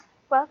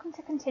Welcome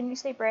to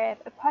Continuously Brave,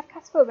 a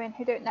podcast for women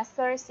who don't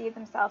necessarily see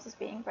themselves as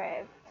being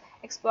brave,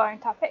 exploring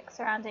topics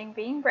surrounding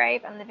being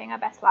brave and living our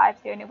best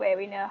lives the only way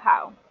we know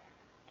how.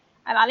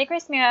 I'm Ali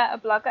Grace Muir, a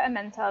blogger and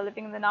mentor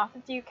living in the north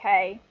of the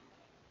UK,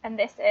 and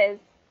this is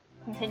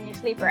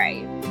Continuously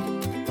Brave.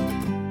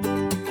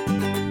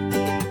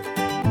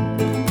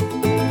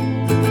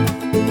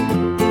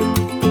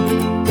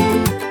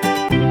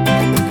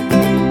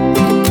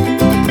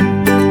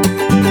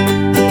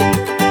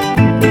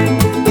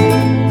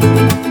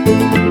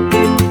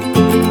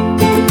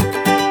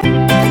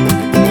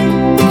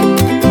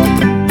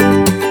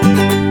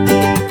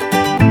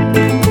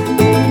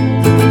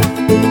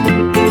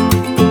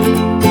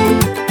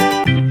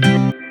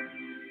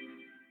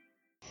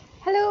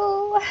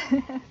 Hello!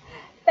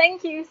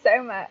 Thank you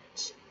so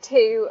much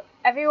to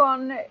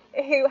everyone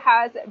who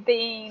has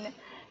been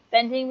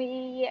sending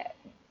me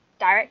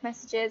direct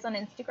messages on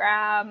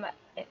Instagram,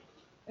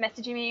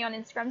 messaging me on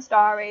Instagram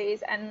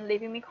stories and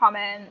leaving me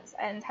comments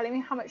and telling me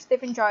how much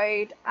they've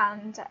enjoyed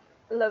and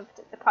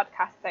loved the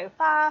podcast so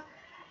far.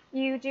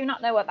 You do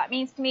not know what that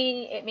means to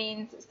me. It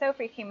means so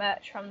freaking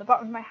much from the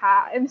bottom of my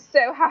heart. I'm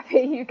so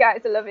happy you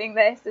guys are loving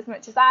this as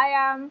much as I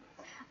am.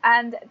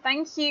 And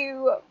thank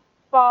you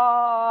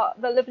for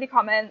the lovely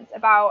comments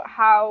about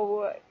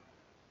how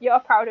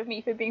you're proud of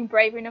me for being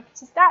brave enough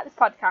to start this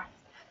podcast,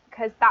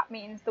 because that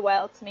means the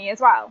world to me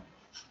as well.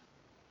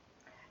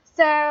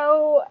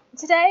 So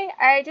today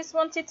I just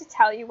wanted to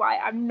tell you why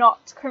I'm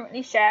not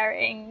currently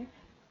sharing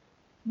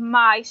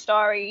my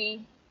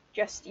story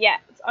just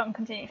yet on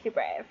Continuously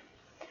Brave.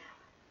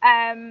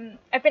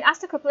 I've been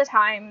asked a couple of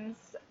times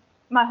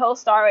my whole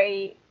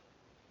story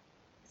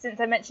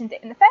since I mentioned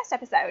it in the first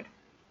episode.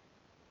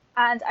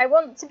 And I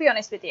want to be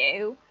honest with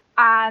you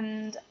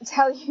and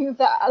tell you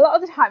that a lot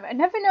of the time I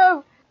never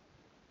know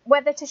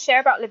whether to share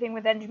about living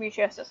with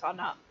endometriosis or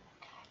not.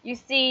 You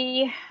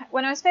see,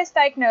 when I was first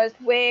diagnosed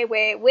way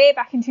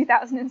back in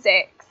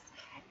 2006,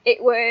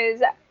 it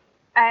was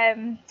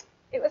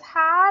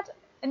hard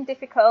and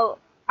difficult,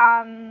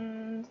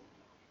 and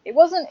it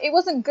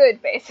wasn't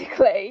good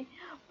basically.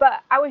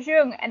 But I was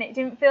young and it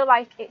didn't feel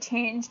like it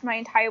changed my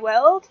entire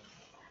world.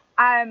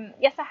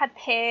 Yes, I had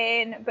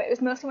pain, but it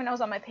was mostly when I was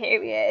on my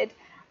period,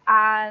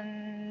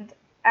 and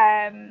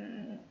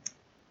my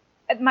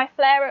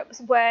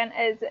flare-ups weren't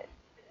as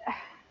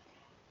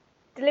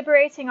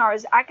deliberating or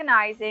as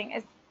agonising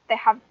as they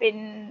have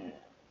been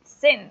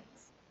since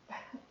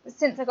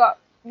I got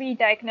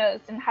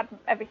re-diagnosed and had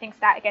everything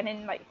start again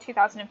in like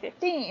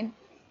 2015.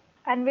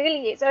 And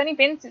really, it's only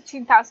been since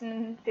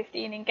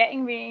 2015 in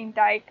getting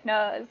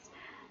re-diagnosed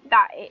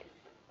that it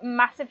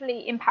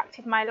massively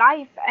impacted my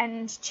life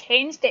and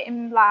changed it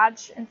in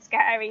large and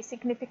scary,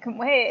 significant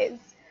ways.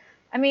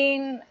 I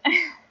mean,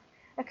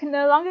 I can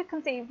no longer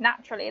conceive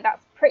naturally. That's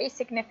pretty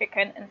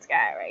significant and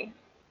scary.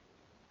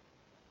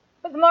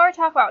 But the more I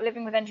talk about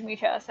living with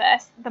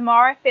endometriosis, the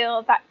more I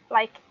feel that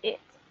like it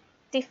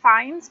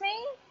defines me.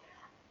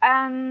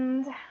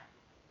 And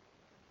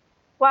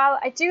while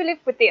I do live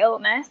with the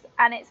illness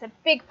and it's a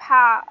big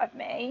part of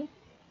me,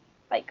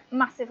 like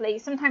massively,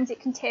 sometimes it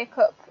can take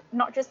up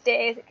not just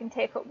days, it can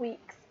take up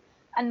weeks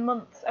and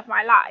months of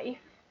my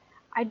life.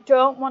 I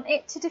don't want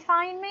it to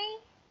define me.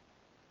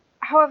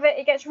 However,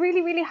 it gets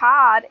really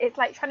hard. It's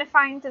like trying to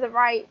find the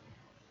right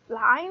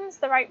lines,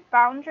 the right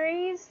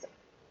boundaries,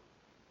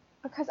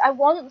 because I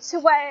want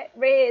to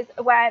raise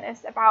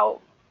awareness about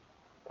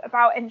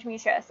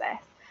endometriosis.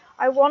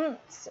 I want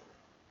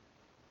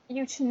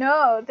you to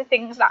know the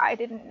things that I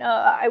didn't know.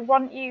 I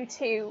want you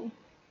to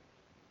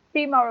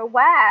be more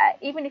aware,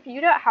 even if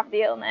you don't have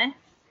the illness.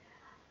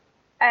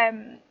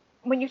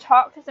 When you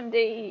talk to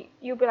somebody,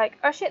 you'll be like,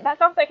 oh shit, that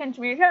sounds like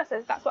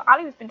endometriosis. That's what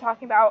Ali has been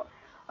talking about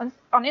on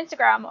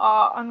Instagram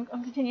or on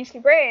Continuously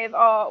Brave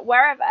or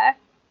wherever.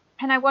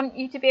 And I want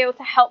you to be able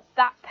to help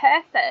that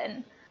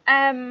person.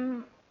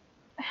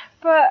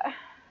 But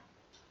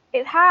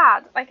it's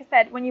hard, like I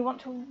said, when you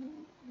want to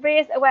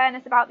raise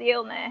awareness about the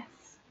illness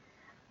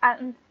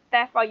and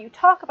therefore you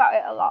talk about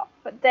it a lot,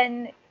 but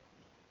then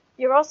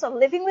you're also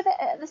living with it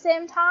at the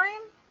same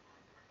time.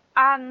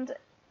 And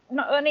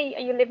not only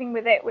are you living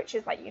with it, which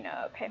is like, you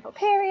know, painful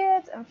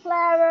periods and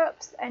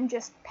flare-ups and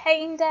just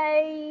pain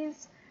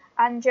days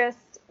and just,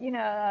 you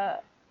know,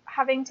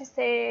 having to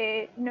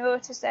say no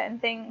to certain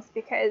things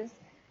because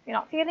you're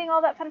not feeling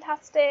all that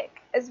fantastic,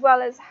 as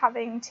well as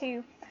having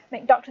to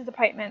make doctor's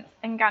appointments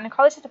and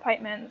gynecologist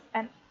appointments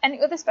and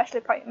any other special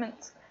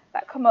appointments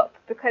that come up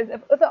because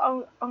of other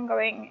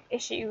ongoing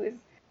issues.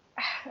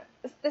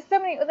 There's so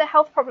many other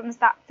health problems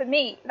that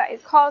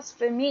is caused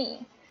for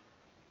me.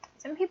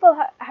 Some people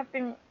have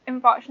been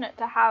unfortunate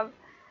to have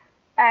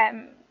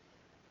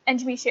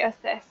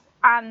endometriosis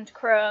and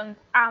Crohn's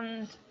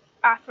and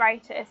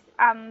arthritis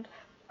and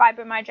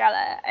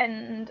fibromyalgia,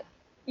 and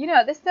you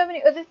know, there's so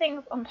many other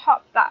things on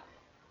top that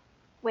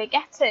we're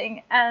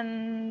getting,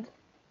 and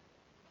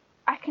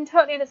I can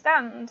totally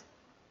understand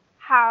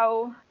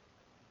how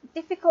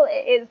difficult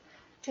it is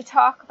to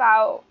talk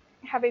about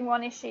having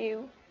one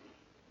issue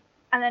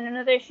and then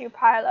another issue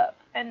pile up,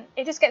 and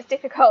it just gets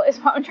difficult is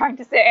what I'm trying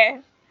to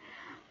say.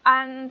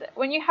 And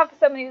when you have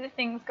so many other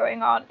things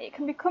going on, it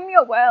can become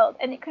your world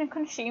and it can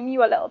consume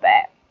you a little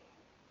bit.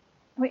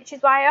 Which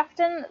is why I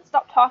often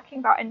stop talking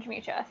about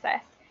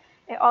endometriosis.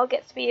 It all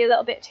gets to be a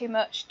little bit too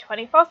much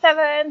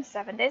 24/7,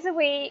 7 days a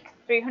week,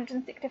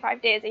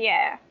 365 days a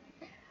year.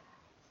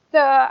 So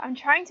I'm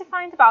trying to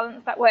find a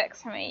balance that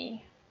works for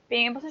me,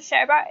 being able to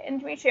share about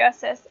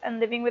endometriosis and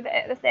living with it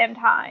at the same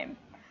time,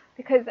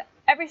 because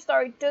every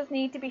story does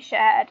need to be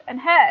shared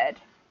and heard.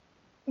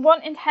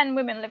 1 in 10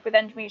 women live with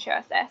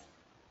endometriosis.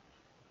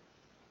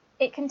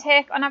 It can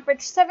take on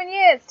average 7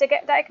 years to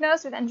get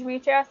diagnosed with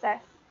endometriosis.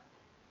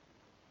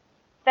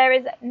 There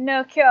is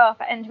no cure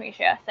for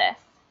endometriosis,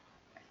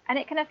 and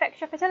it can affect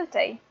your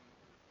fertility.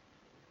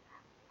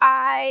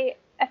 I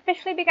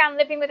officially began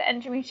living with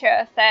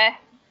endometriosis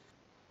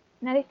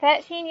nearly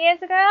 13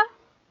 years ago,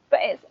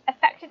 but it's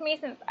affected me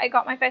since I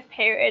got my first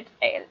period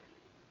at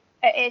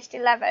age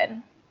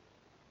 11.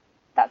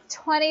 That's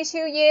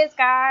 22 years,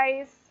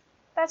 guys.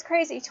 That's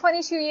crazy.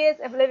 22 years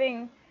of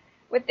living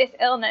with this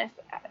illness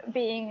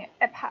being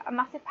a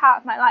massive part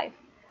of my life.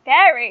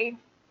 Scary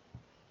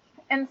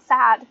and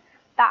sad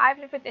that I've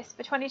lived with this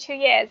for 22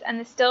 years and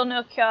there's still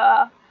no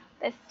cure.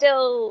 There's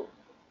still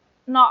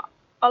not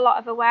a lot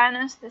of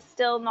awareness. There's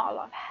still not a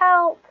lot of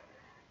help.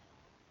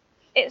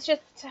 It's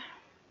just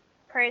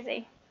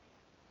crazy.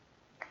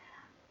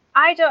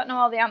 I don't know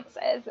all the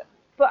answers,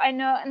 but I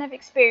know and have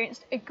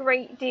experienced a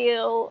great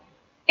deal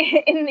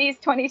in these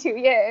 22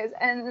 years,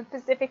 and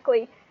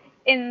specifically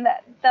in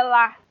the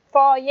last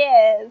 4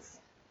 years.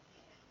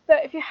 So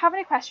if you have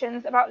any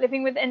questions about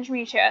living with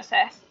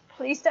endometriosis,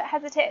 please don't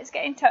hesitate to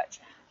get in touch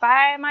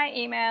via my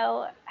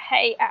email,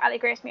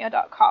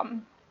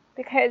 hey@aligracemio.com,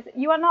 because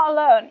you are not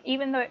alone,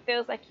 even though it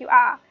feels like you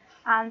are.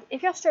 And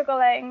if you're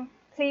struggling,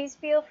 please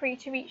feel free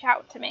to reach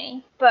out to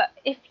me. But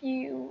if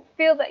you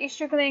feel that you're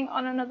struggling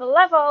on another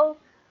level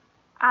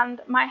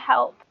and my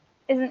help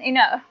isn't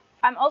enough,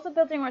 I'm also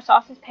building a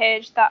resources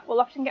page that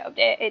will often get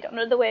updated on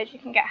other ways you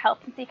can get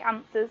help and seek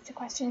answers to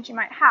questions you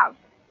might have.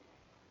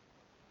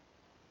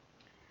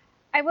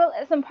 I will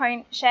at some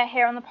point share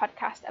here on the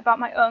podcast about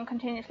my own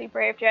continuously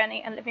brave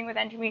journey and living with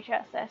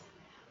endometriosis,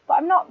 but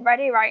I'm not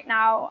ready right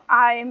now.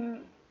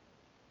 I'm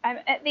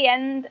at the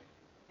end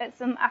at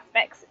some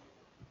aspects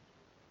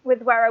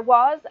with where I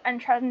was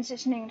and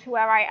transitioning to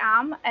where I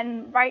am,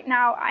 and right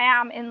now I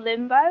am in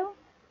limbo.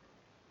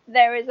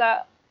 There is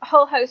a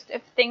whole host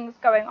of things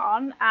going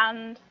on,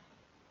 and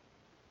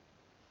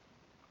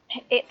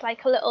it's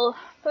like a little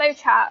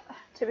flowchart,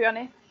 to be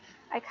honest.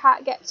 I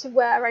can't get to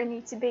where I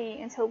need to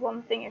be until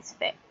one thing is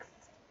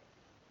fixed,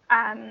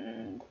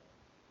 and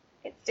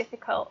it's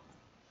difficult.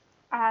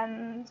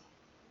 And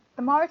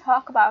the more I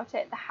talk about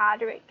it, the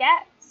harder it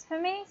gets for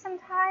me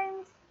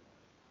sometimes.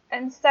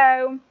 And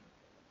so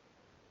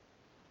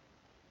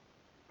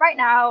right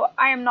now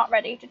I am not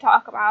ready to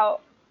talk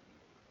about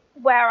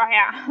where I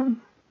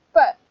am,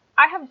 but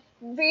I have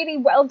really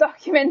well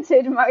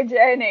documented my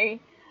journey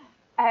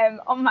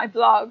on my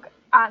blog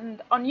and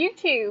on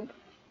YouTube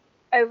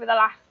over the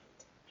last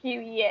few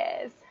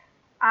years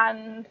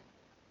and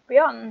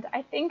beyond.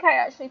 I think I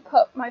actually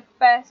put my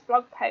first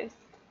blog post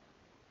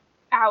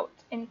out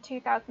in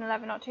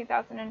 2011 or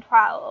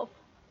 2012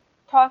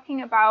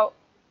 talking about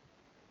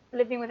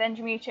living with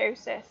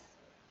endometriosis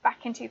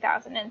back in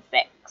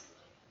 2006,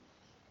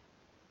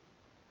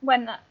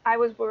 when I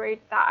was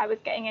worried that I was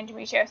getting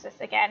endometriosis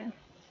again.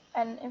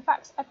 And in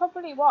fact, I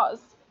probably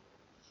was.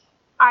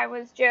 It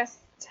was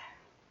just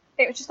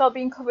all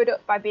being covered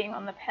up by being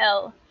on the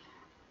pill.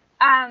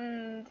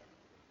 And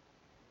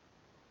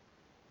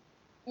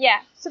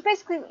yeah, so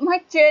basically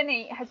my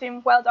journey has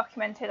been well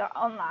documented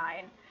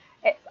online.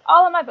 It's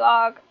all on my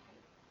blog.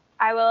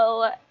 I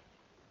will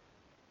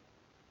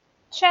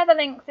share the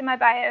links in my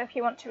bio if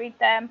you want to read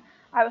them.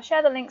 I will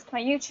share the links to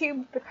my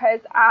YouTube because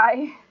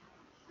I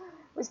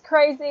was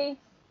crazy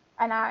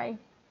and I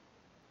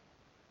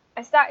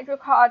started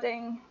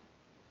recording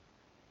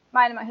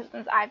mine and my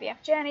husband's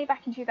IVF journey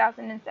back in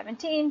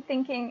 2017,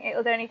 thinking it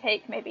would only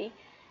take maybe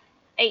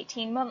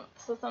 18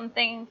 months or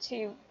something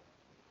to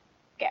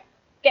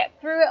get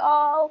through it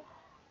all.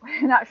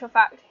 In actual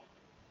fact,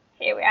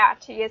 here we are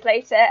 2 years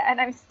later,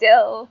 and I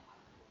still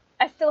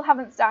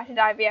haven't started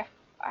IVF.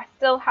 I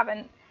still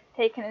haven't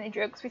taken any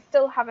drugs. We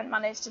still haven't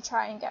managed to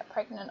try and get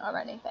pregnant or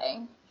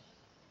anything.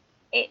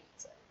 It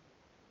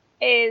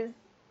is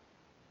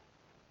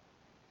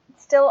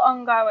still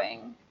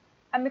ongoing,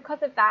 and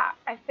because of that,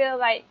 I feel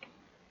like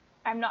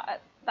I'm not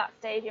at that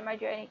stage in my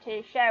journey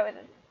to share it.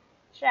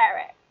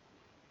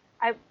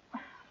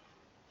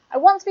 I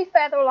want to be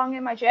further along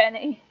in my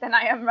journey than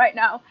I am right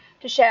now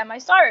to share my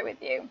story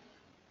with you,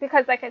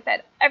 because like I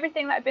said,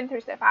 everything that I've been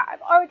through so far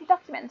I've already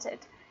documented.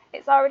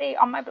 It's already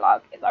on my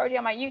blog, it's already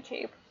on my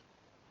YouTube.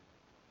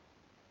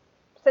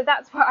 So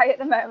that's why at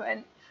the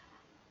moment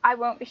I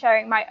won't be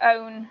sharing my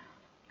own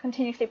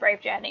continuously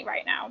brave journey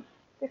right now,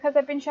 because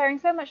I've been sharing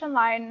so much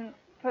online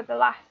for the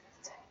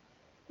last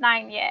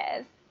 9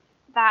 years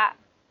that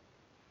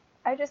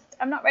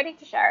I'm not ready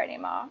to share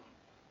anymore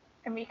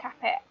and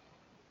recap it,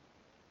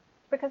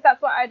 because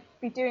that's what I'd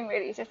be doing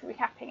really, is just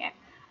recapping it.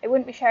 I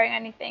wouldn't be sharing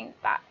anything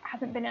that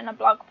hasn't been in a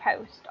blog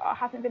post or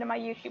hasn't been in my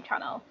YouTube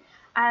channel.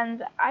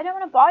 And I don't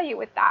want to bore you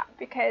with that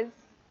because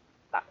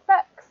that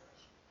sucks.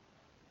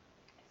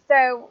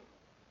 So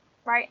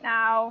right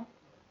now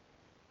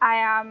I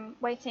am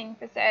waiting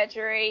for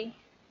surgery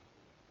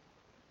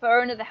for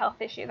another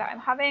health issue that I'm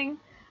having,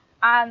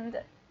 and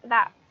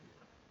that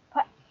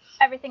put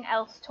everything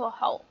else to a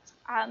halt,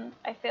 and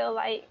I feel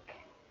like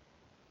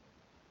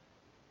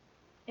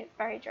it's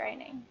very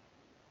draining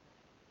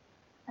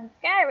and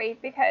scary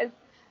because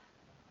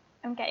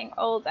I'm getting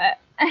older.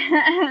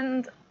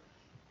 And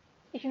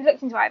if you've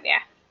looked into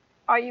IVF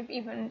or you've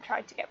even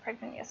tried to get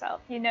pregnant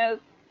yourself, you know,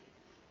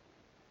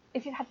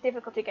 if you've had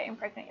difficulty getting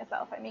pregnant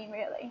yourself, I mean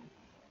really,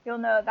 you'll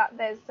know that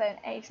there's certain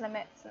age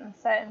limits and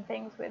certain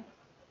things with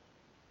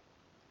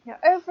your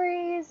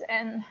ovaries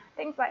and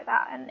things like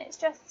that, and it's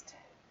just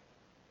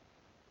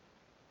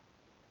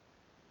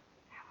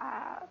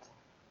hard.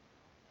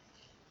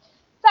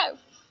 So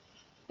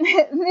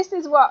this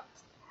is what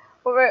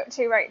we're up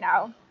to right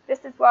now. This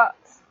is what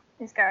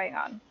is going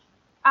on.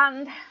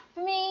 And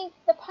for me,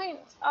 the point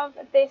of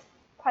this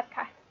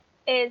podcast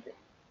is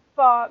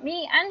for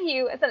me and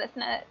you as a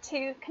listener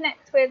to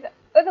connect with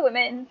other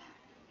women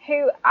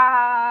who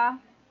are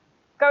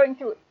going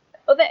through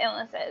other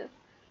illnesses,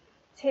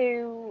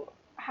 to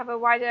have a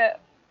wider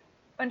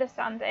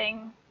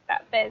understanding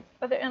that there's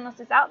other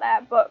illnesses out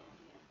there, but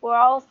we're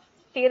all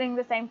feeling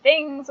the same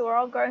things, we're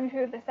all going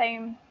through the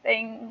same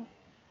things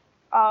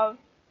of,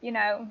 you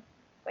know,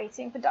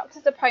 waiting for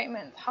doctor's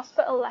appointments,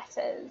 hospital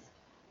letters,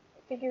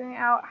 figuring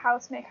out how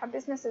to make our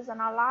businesses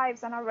and our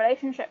lives and our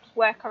relationships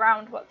work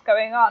around what's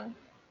going on.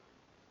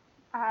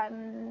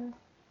 And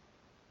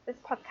this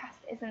podcast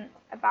isn't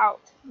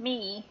about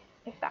me,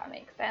 if that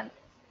makes sense.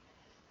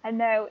 I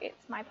know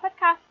it's my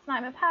podcast and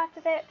I'm a part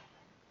of it,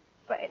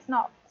 but it's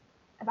not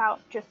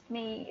about just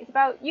me. It's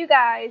about you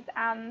guys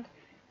and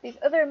these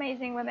other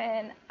amazing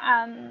women,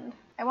 and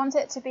I want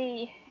it to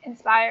be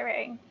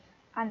inspiring,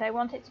 and I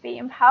want it to be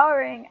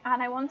empowering,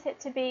 and I want it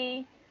to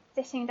be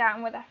sitting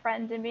down with a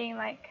friend and being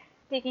like,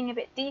 digging a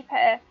bit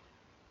deeper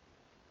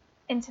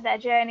into their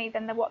journey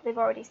than what they've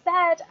already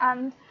said.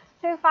 And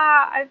so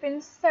far I've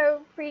been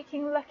so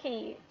freaking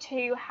lucky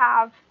to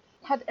have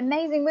had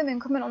amazing women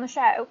coming on the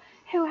show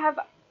who have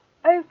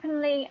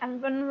openly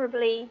and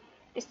vulnerably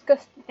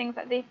discussed the things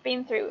that they've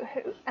been through,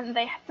 and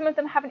some of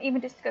them haven't even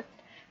discussed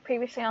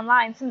previously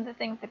online some of the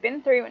things they've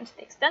been through, and to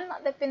the extent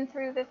that they've been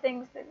through the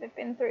things that they've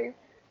been through.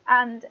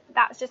 And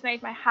that's just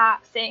made my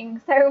heart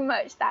sing so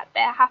much that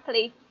they're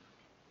happily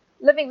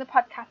loving the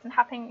podcast and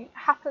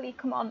happily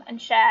come on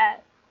and share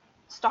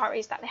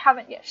stories that they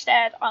haven't yet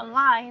shared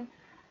online,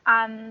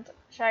 and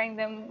sharing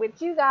them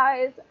with you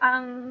guys.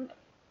 And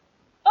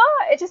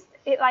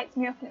it lights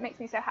me up and it makes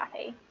me so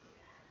happy,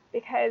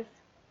 because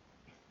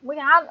we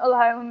aren't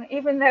alone,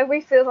 even though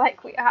we feel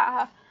like we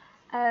are,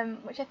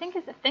 which I think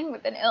is the thing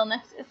with an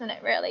illness, isn't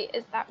it really,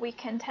 is that we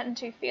can tend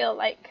to feel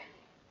like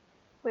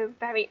we're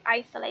very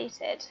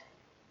isolated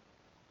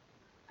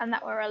and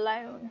that we're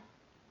alone,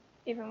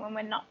 even when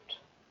we're not.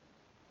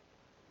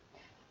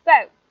 So,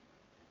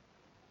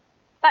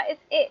 that is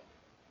it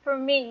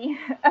from me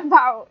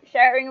about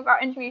sharing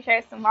about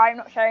endometriosis and why I'm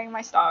not sharing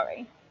my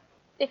story.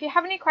 If you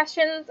have any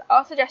questions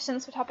or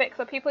suggestions for topics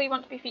or people you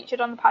want to be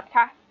featured on the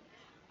podcast,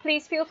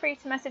 please feel free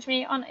to message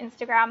me on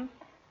Instagram,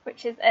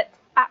 which is at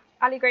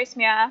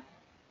AliGraceMuir,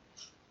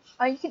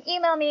 or you can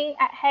email me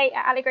at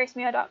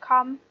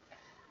hey@aligracemuir.com.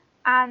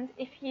 And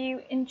if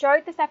you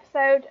enjoyed this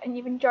episode and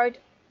you've enjoyed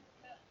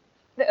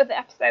the other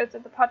episodes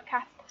of the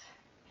podcast,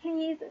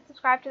 please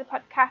subscribe to the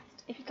podcast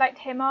if you'd like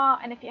to hear more,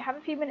 and if you have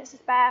a few minutes to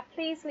spare,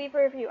 please leave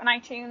a review on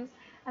iTunes,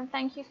 and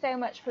thank you so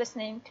much for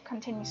listening to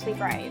Continuously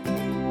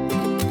Brave.